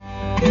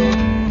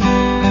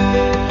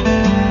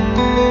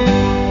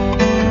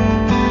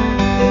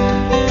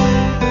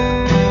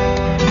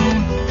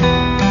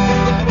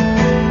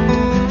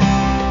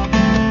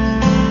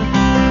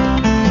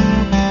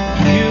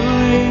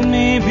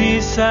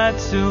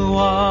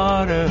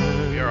water.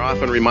 We are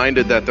often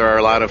reminded that there are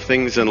a lot of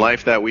things in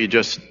life that we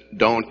just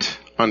don't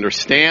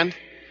understand.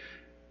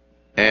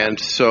 And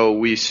so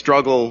we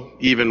struggle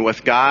even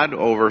with God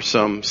over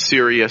some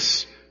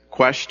serious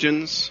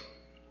questions.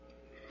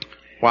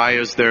 Why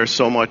is there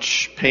so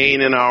much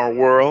pain in our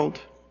world?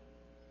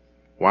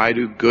 Why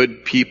do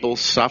good people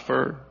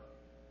suffer?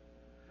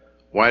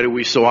 Why do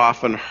we so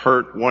often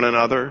hurt one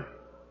another?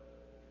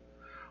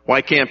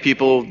 Why can't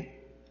people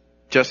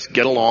just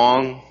get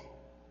along?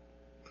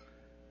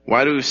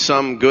 Why do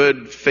some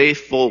good,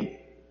 faithful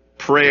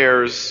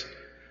prayers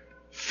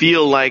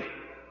feel like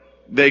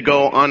they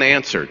go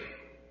unanswered?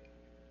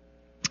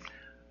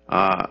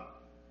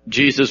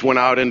 Jesus went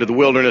out into the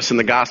wilderness in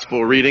the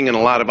gospel reading, and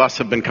a lot of us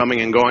have been coming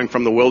and going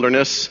from the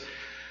wilderness.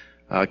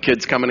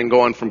 Kids coming and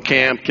going from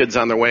camp, kids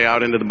on their way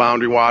out into the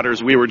Boundary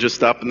Waters. We were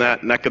just up in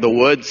that neck of the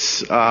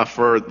woods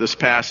for this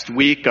past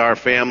week. Our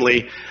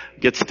family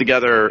gets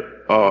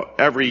together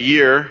every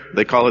year.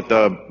 They call it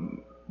the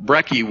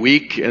Brekkie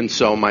Week, and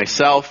so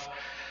myself,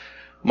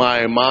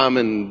 my mom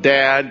and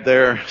dad,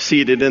 they're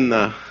seated in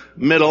the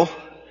middle,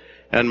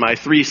 and my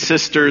three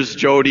sisters,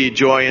 Jody,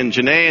 Joy, and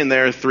Janae, and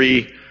their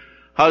three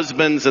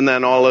husbands, and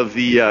then all of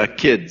the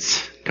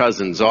kids,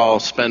 cousins, all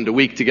spend a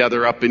week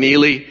together up in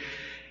Ely.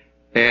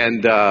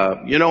 And,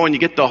 when you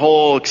get the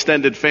whole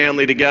extended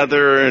family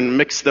together and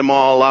mix them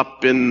all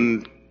up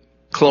in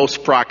close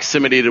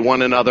proximity to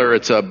one another,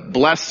 it's a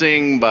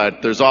blessing,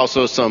 but there's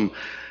also some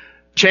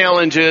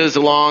challenges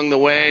along the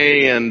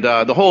way, and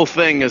the whole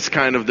thing is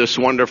kind of this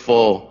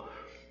wonderful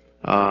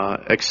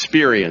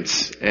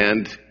experience.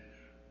 And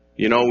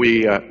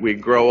we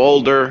grow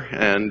older,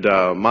 and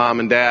mom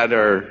and dad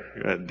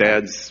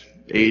dad's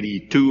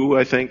 82,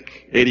 I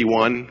think,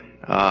 81.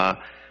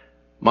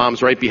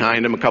 Mom's right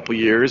behind him a couple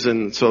years,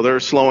 and so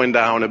they're slowing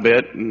down a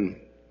bit. And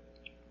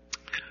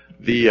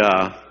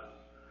the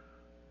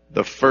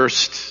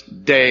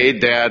first day,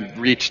 Dad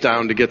reached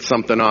down to get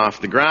something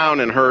off the ground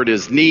and hurt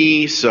his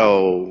knee,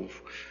 so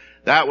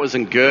that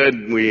wasn't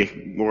good. We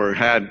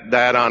had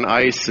that on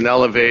ice and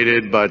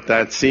elevated, but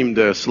that seemed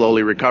to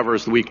slowly recover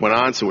as the week went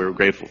on, so we were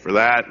grateful for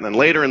that. And then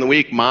later in the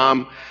week,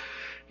 Mom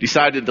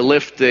decided to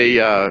lift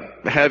a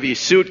heavy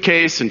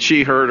suitcase, and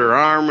she hurt her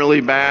arm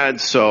really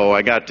bad, so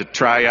I got to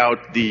try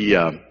out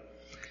the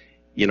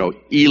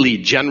Ely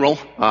General,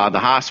 the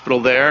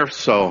hospital there,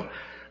 so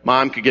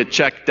Mom could get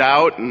checked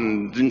out,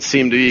 and didn't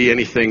seem to be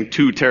anything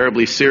too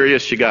terribly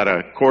serious. She got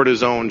a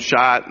cortisone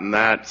shot, and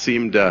that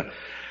seemed to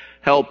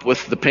help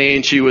with the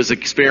pain she was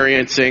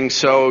experiencing.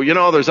 So,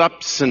 there's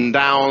ups and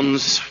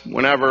downs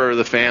whenever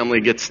the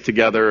family gets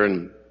together,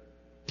 and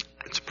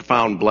it's a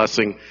profound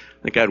blessing.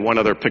 I think I had one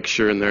other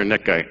picture in there,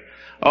 Nick.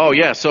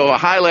 So a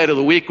highlight of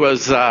the week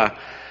was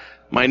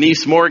my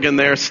niece Morgan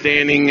there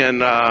standing,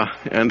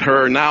 and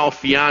her now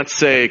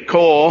fiance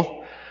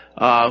Cole,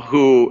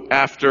 who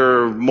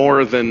after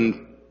more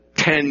than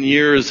 10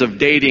 years of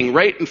dating,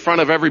 right in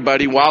front of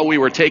everybody while we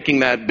were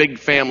taking that big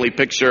family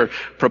picture,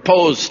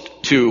 proposed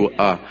to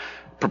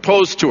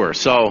her.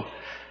 So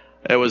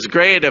it was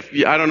great.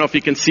 I don't know if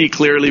you can see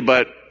clearly,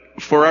 but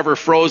forever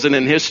frozen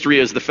in history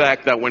is the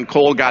fact that when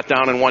Cole got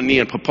down on one knee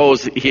and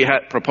proposed, he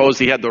had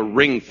the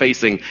ring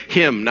facing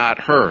him, not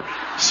her.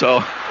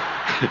 So,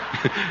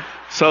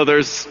 so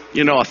there's,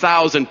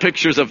 1,000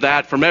 pictures of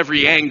that from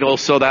every angle,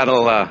 so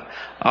that'll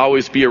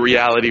always be a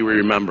reality we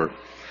remember.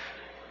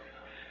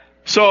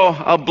 So,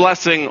 a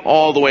blessing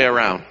all the way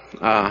around,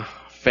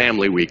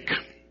 Family Week.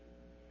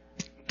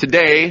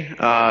 Today,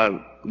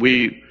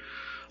 we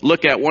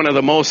look at one of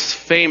the most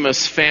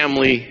famous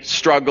family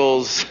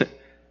struggles,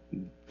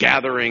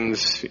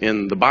 gatherings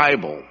in the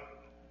Bible.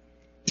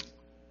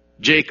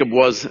 Jacob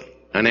was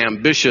an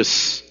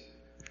ambitious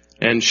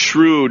and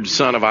shrewd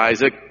son of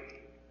Isaac,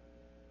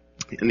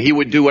 and he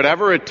would do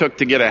whatever it took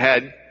to get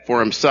ahead for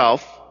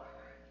himself.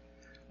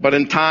 But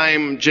in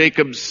time,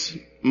 Jacob's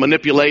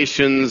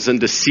manipulations and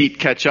deceit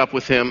catch up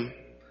with him.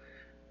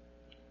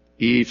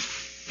 He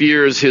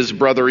fears his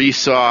brother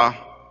Esau,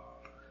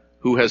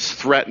 who has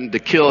threatened to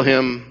kill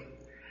him,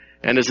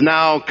 and is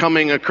now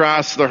coming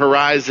across the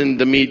horizon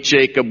to meet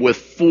Jacob with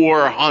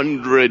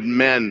 400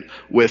 men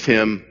with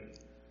him.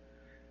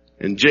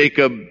 And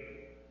Jacob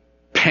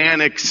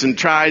panics and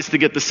tries to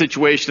get the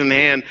situation in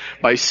hand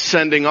by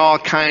sending all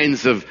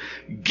kinds of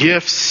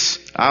gifts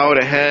out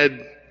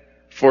ahead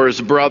for his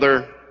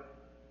brother.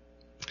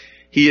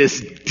 He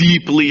is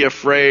deeply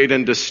afraid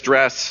and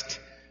distressed,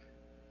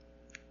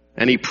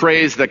 and he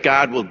prays that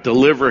God will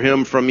deliver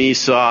him from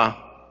Esau.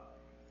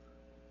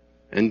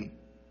 And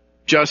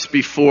just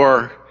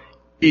before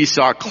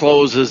Esau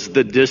closes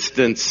the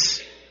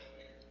distance,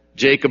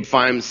 Jacob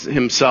finds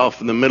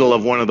himself in the middle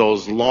of one of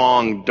those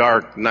long,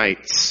 dark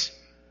nights,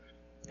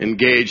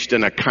 engaged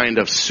in a kind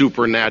of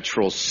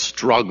supernatural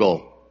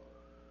struggle.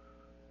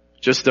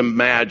 Just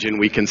imagine,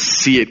 we can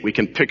see it, we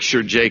can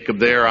picture Jacob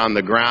there on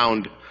the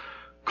ground,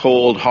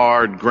 cold,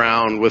 hard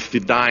ground with the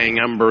dying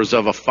embers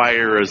of a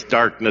fire as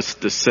darkness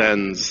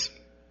descends.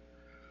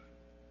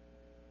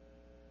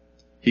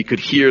 He could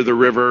hear the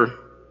river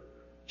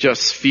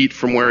just feet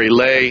from where he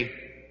lay.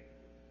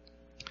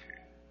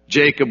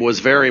 Jacob was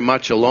very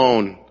much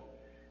alone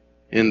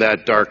in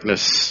that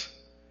darkness,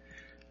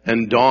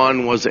 and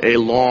dawn was a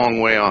long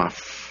way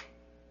off.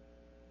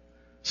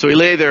 So he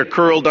lay there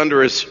curled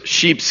under his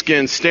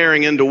sheepskin,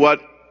 staring into what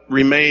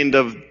remained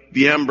of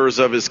the embers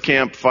of his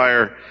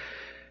campfire,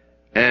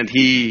 and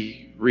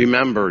he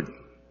remembered.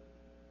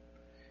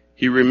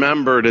 He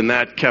remembered, and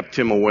that kept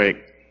him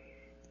awake.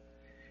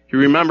 He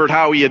remembered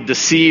how he had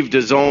deceived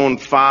his own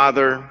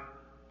father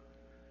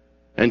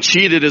and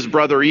cheated his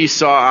brother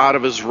Esau out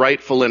of his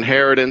rightful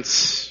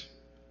inheritance.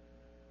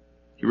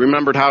 He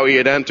remembered how he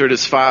had entered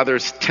his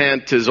father's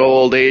tent, his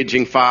old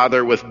aging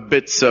father, with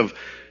bits of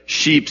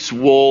sheep's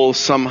wool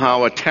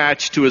somehow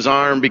attached to his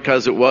arm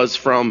because it was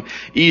from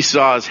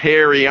Esau's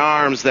hairy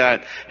arms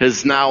that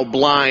his now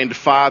blind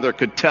father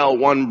could tell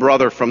one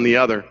brother from the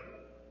other.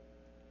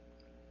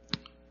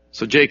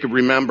 So Jacob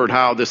remembered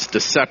how this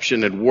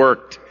deception had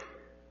worked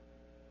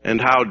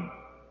and how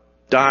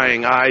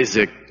dying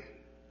Isaac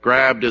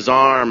grabbed his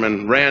arm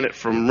and ran it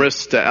from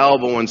wrist to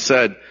elbow and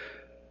said,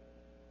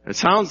 "It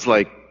sounds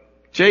like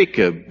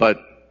Jacob, but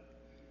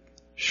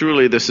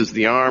surely this is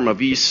the arm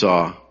of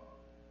Esau."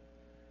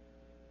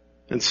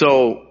 And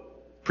so,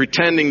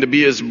 pretending to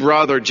be his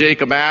brother,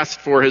 Jacob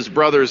asked for his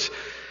brother's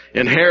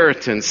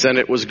inheritance, and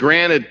it was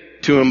granted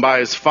to him by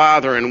his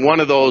father in one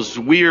of those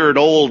weird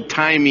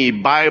old-timey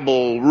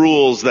Bible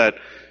rules that,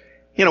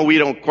 we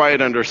don't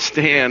quite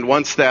understand.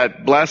 Once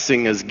that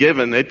blessing is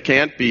given, it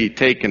can't be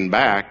taken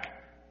back.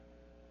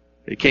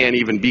 It can't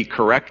even be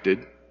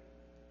corrected.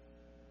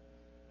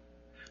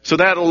 So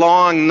that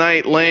long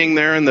night laying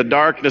there in the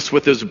darkness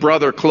with his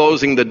brother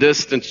closing the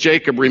distance,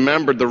 Jacob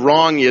remembered the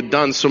wrong he had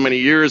done so many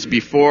years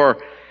before.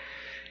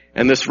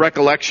 And this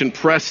recollection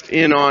pressed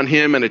in on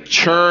him, and it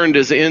churned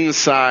his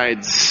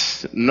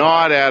insides,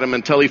 gnawed at him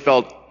until he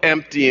felt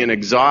empty and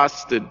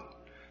exhausted,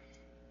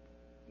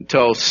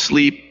 until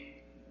sleep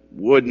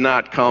would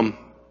not come.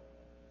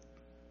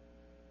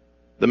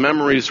 The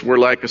memories were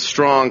like a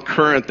strong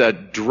current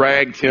that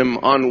dragged him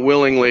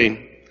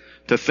unwillingly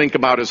to think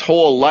about his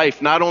whole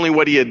life, not only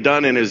what he had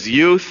done in his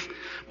youth,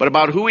 but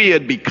about who he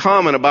had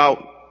become and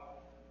about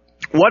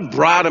what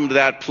brought him to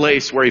that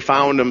place where he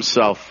found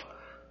himself,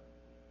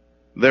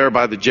 there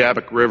by the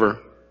Jabbok River.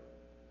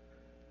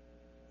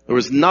 There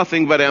was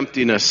nothing but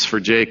emptiness for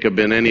Jacob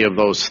in any of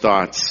those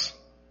thoughts.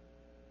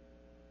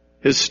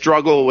 His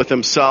struggle with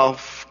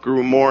himself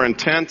grew more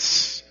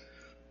intense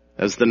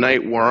as the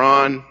night wore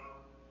on.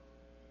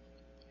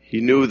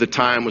 He knew the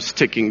time was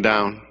ticking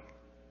down.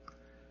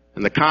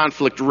 And the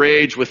conflict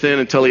raged within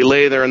until he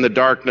lay there in the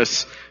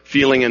darkness,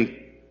 feeling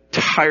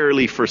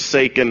entirely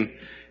forsaken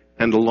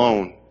and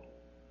alone.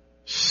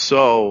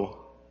 So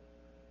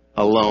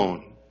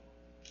alone.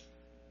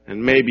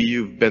 And maybe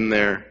you've been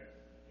there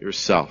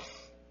yourself.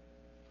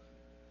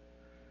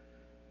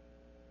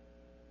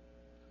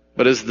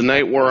 But as the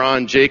night wore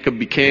on, Jacob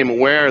became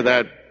aware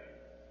that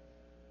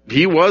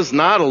he was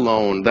not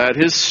alone, that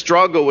his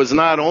struggle was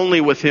not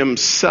only with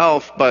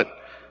himself, but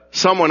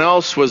someone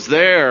else was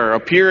there,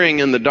 appearing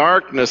in the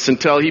darkness,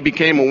 until he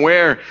became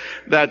aware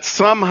that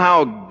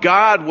somehow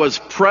God was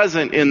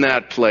present in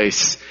that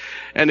place.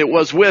 And it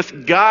was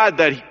with God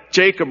that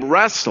Jacob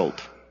wrestled.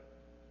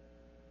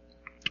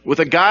 With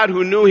a God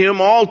who knew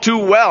him all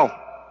too well.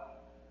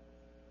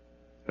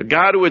 A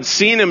God who had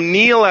seen him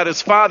kneel at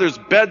his father's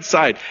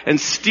bedside and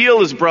steal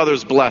his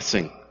brother's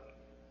blessing.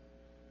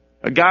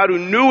 A God who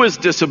knew his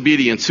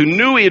disobedience, who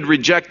knew he had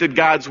rejected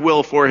God's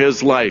will for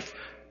his life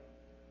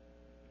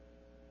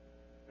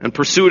and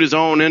pursued his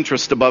own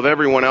interest above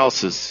everyone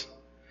else's.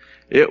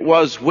 It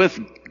was with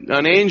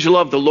an angel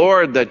of the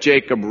Lord that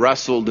Jacob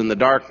wrestled in the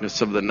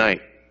darkness of the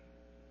night.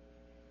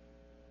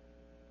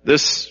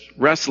 This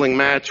wrestling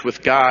match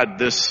with God,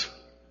 this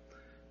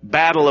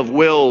battle of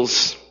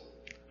wills,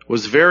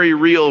 was very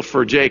real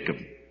for Jacob.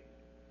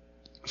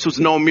 This was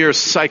no mere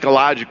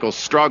psychological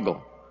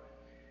struggle.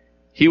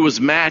 He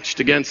was matched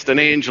against an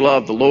angel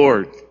of the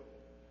Lord.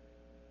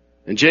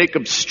 And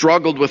Jacob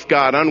struggled with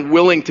God,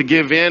 unwilling to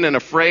give in and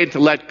afraid to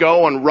let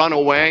go and run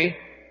away.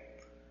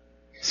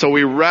 So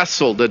he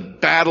wrestled, a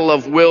battle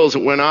of wills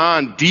that went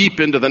on deep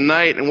into the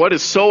night. And what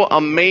is so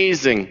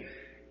amazing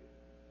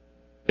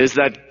is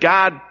that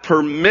God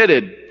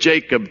permitted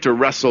Jacob to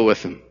wrestle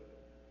with him.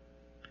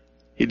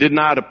 He did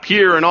not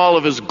appear in all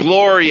of his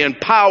glory and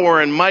power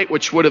and might,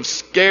 which would have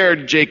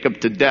scared Jacob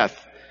to death.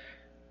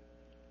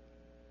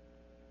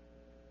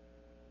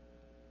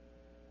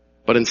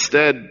 But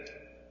instead,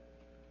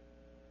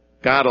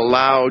 God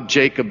allowed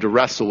Jacob to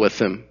wrestle with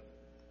him.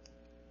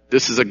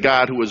 This is a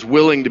God who is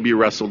willing to be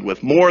wrestled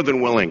with, more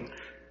than willing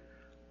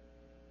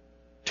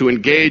to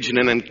engage in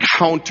an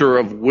encounter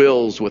of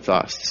wills with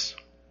us.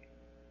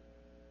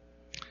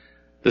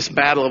 This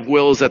battle of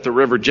wills at the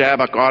River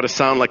Jabbok ought to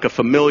sound like a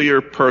familiar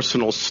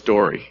personal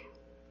story.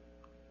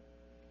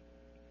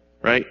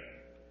 Right?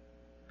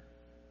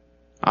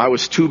 I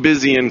was too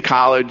busy in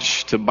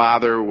college to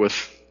bother with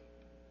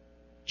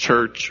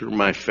church or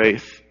my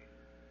faith.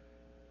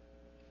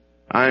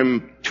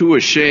 I'm too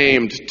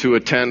ashamed to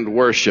attend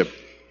worship.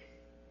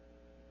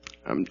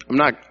 I'm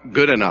not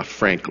good enough,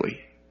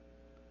 frankly.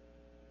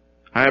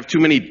 I have too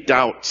many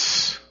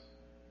doubts.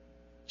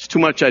 There's too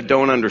much I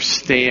don't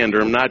understand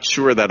or I'm not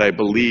sure that I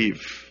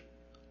believe.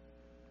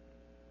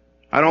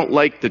 I don't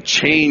like the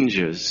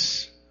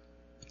changes.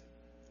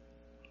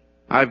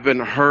 I've been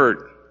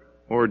hurt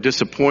or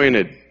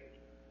disappointed.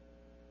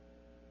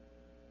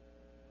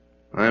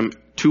 I'm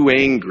too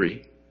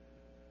angry.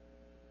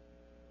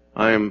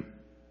 I am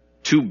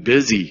too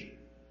busy.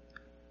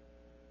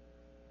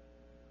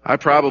 I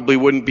probably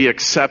wouldn't be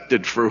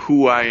accepted for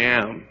who I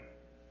am.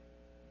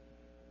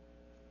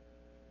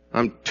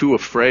 I'm too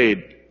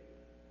afraid.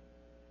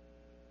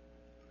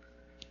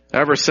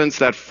 Ever since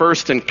that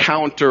first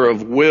encounter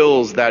of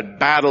wills, that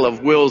battle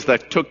of wills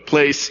that took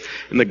place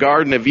in the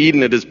Garden of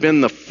Eden, it has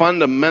been the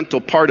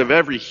fundamental part of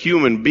every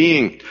human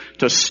being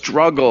to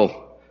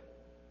struggle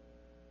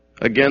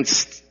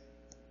against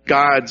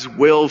God's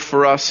will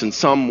for us in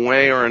some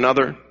way or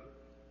another.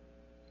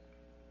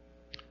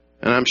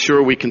 And I'm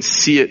sure we can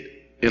see it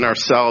in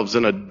ourselves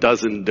in a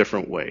dozen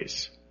different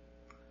ways.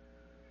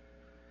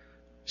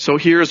 So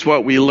here's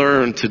what we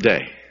learn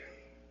today.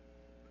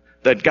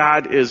 That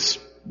God is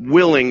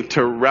willing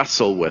to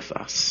wrestle with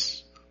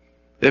us.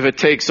 If it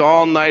takes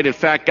all night, in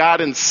fact,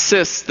 God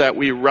insists that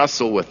we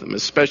wrestle with Him,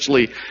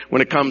 especially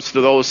when it comes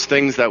to those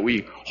things that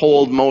we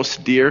hold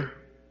most dear.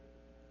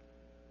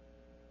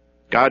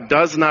 God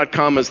does not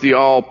come as the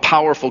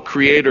all-powerful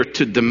Creator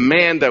to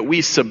demand that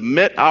we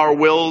submit our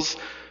wills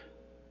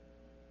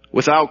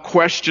without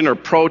question or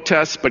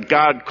protest, but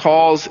God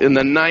calls in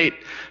the night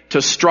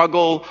to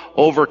struggle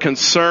over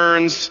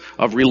concerns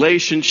of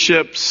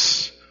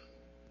relationships,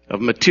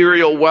 of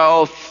material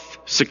wealth,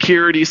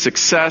 security,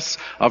 success,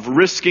 of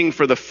risking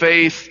for the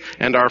faith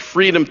and our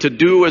freedom to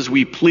do as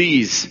we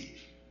please.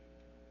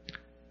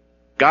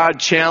 God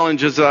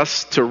challenges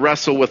us to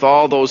wrestle with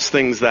all those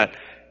things that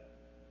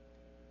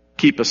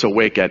keep us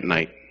awake at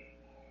night.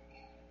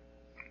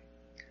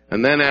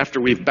 And then after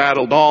we've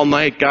battled all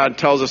night, God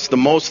tells us the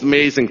most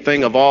amazing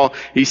thing of all.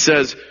 He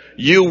says,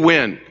 you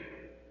win.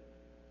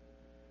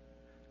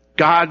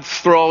 God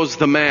throws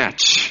the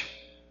match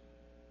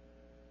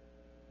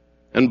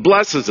and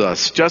blesses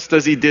us just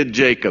as He did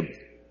Jacob.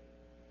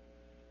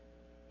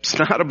 It's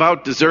not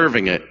about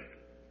deserving it.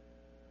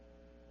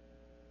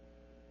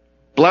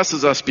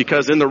 Blesses us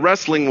because in the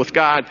wrestling with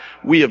God,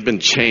 we have been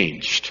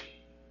changed.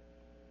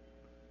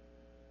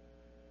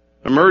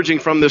 Emerging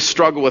from this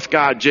struggle with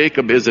God,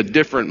 Jacob is a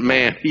different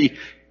man.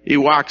 He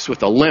walks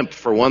with a limp,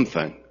 for one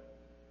thing.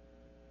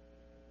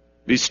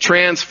 He's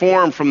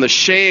transformed from the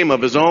shame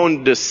of his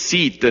own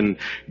deceit and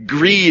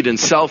greed and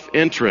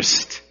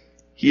self-interest.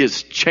 He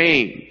is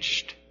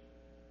changed.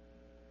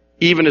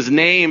 Even his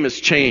name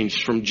is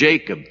changed from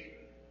Jacob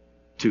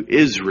to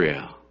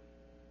Israel.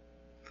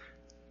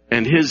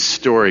 And his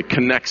story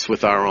connects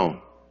with our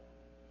own.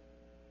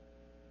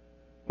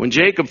 When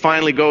Jacob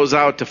finally goes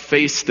out to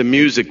face the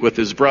music with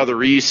his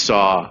brother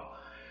Esau,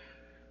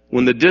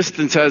 when the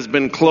distance has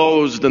been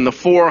closed and the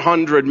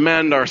 400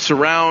 men are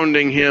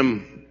surrounding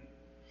him,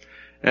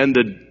 and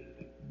the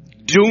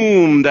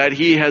doom that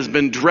he has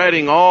been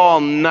dreading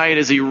all night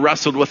as he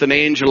wrestled with an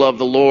angel of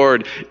the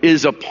Lord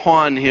is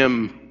upon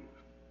him,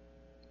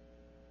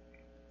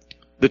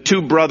 the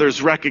two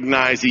brothers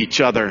recognize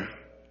each other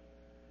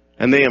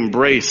and they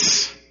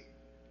embrace,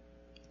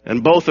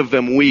 and both of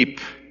them weep.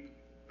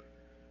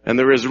 And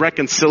there is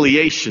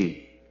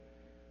reconciliation.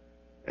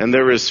 And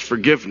there is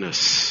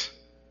forgiveness.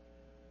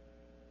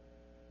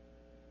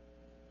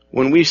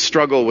 When we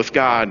struggle with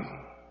God,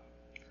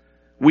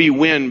 we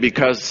win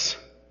because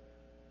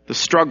the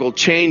struggle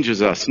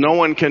changes us. No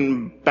one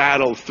can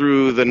battle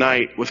through the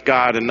night with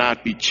God and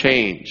not be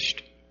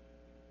changed.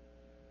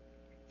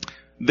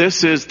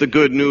 This is the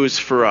good news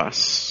for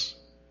us.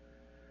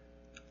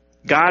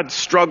 God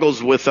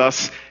struggles with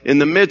us in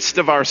the midst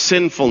of our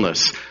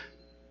sinfulness.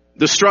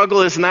 The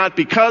struggle is not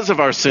because of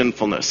our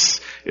sinfulness.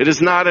 It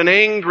is not an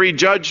angry,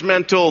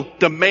 judgmental,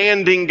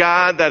 demanding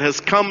God that has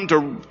come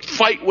to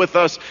fight with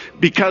us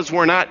because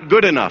we're not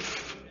good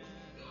enough.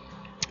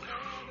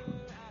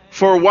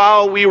 For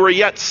while we were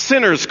yet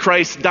sinners,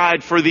 Christ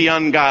died for the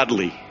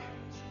ungodly.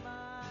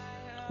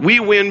 We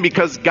win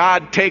because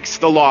God takes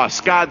the loss.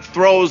 God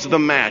throws the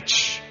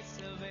match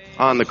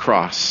on the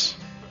cross.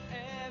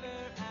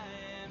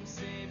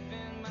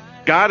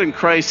 God in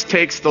Christ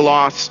takes the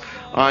loss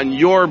on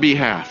your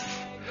behalf.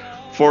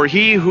 For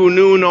he who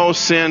knew no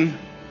sin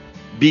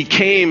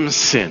became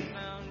sin.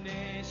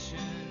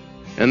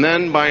 And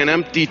then by an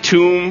empty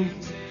tomb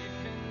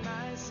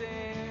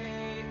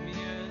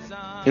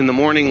in the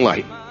morning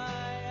light,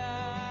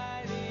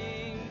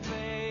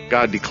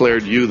 God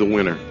declared you the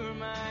winner.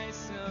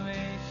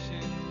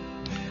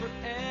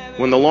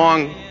 When the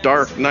long,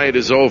 dark night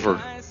is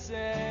over,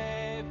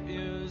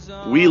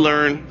 we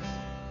learn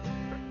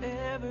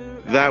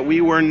that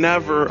we were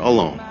never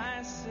alone.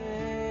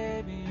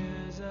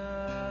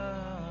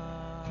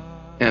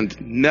 And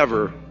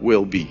never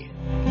will be.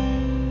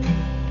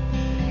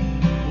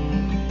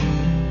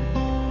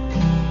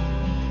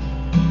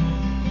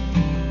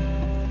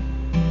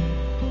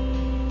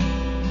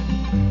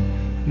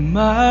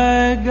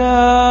 My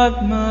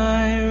God,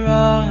 my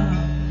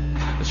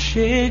rock,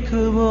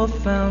 unshakable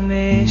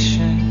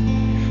foundation.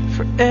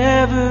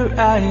 Forever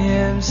I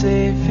am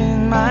safe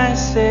in my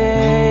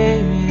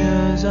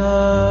Savior's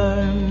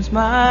arms,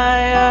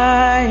 my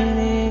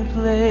hiding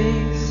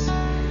place.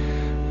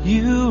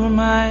 You are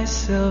my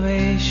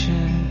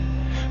salvation.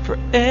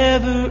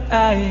 Forever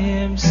I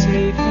am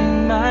safe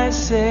in my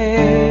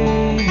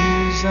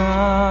Savior's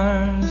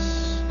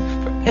arms.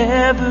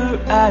 Forever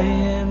I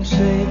am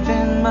safe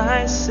in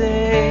my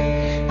Savior's